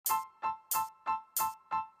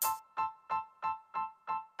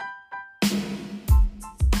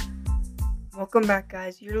Welcome back,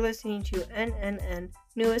 guys. You're listening to NNN,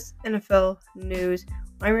 Newest NFL News.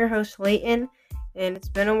 I'm your host, Leighton, and it's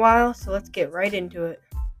been a while, so let's get right into it.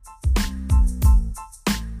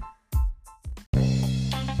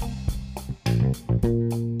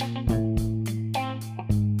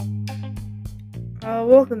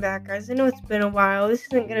 Welcome back, guys. I know it's been a while. This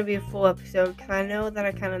isn't going to be a full episode because I know that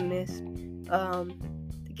I kind of missed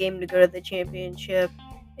the game to go to the championship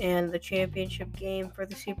and the championship game for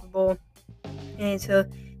the Super Bowl. And so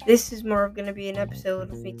this is more of going to be an episode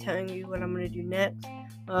of me telling you what I'm going to do next.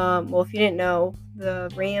 If you didn't know, the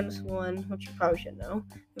Rams won, which you probably should know.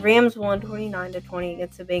 The Rams won 29-20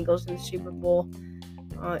 against the Bengals in the Super Bowl.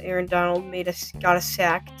 Aaron Donald got a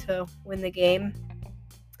sack to win the game.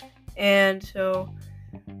 And so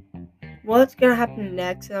what's going to happen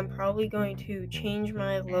next is I'm probably going to change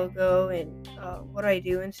my logo and what I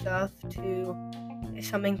do and stuff to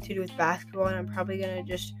something to do with basketball. And I'm probably going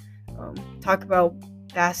to just talk about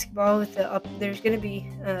basketball. There's going to be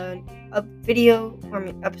a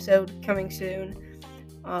episode coming soon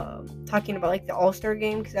talking about like the All-Star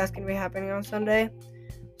game because that's going to be happening on Sunday.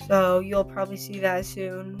 So you'll probably see that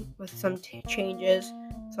soon with some changes.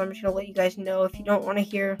 So I'm just going to let you guys know. If you don't want to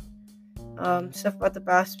hear stuff about the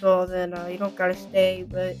basketball, then you don't gotta stay,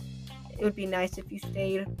 but it would be nice if you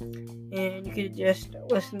stayed and you could just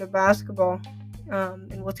listen to basketball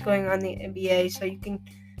and what's going on in the NBA, so you can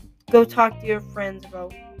go talk to your friends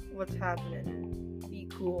about what's happening. Be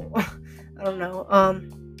cool. I don't know.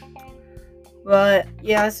 But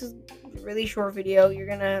yeah, this is a really short video.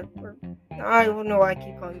 I don't know why I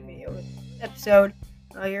keep calling it video episode.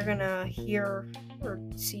 You're gonna hear or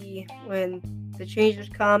see when the changes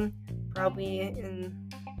come, probably in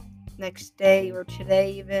next day or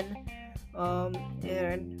today even.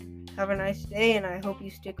 And have a nice day, and I hope you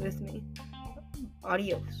stick with me.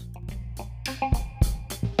 Adios.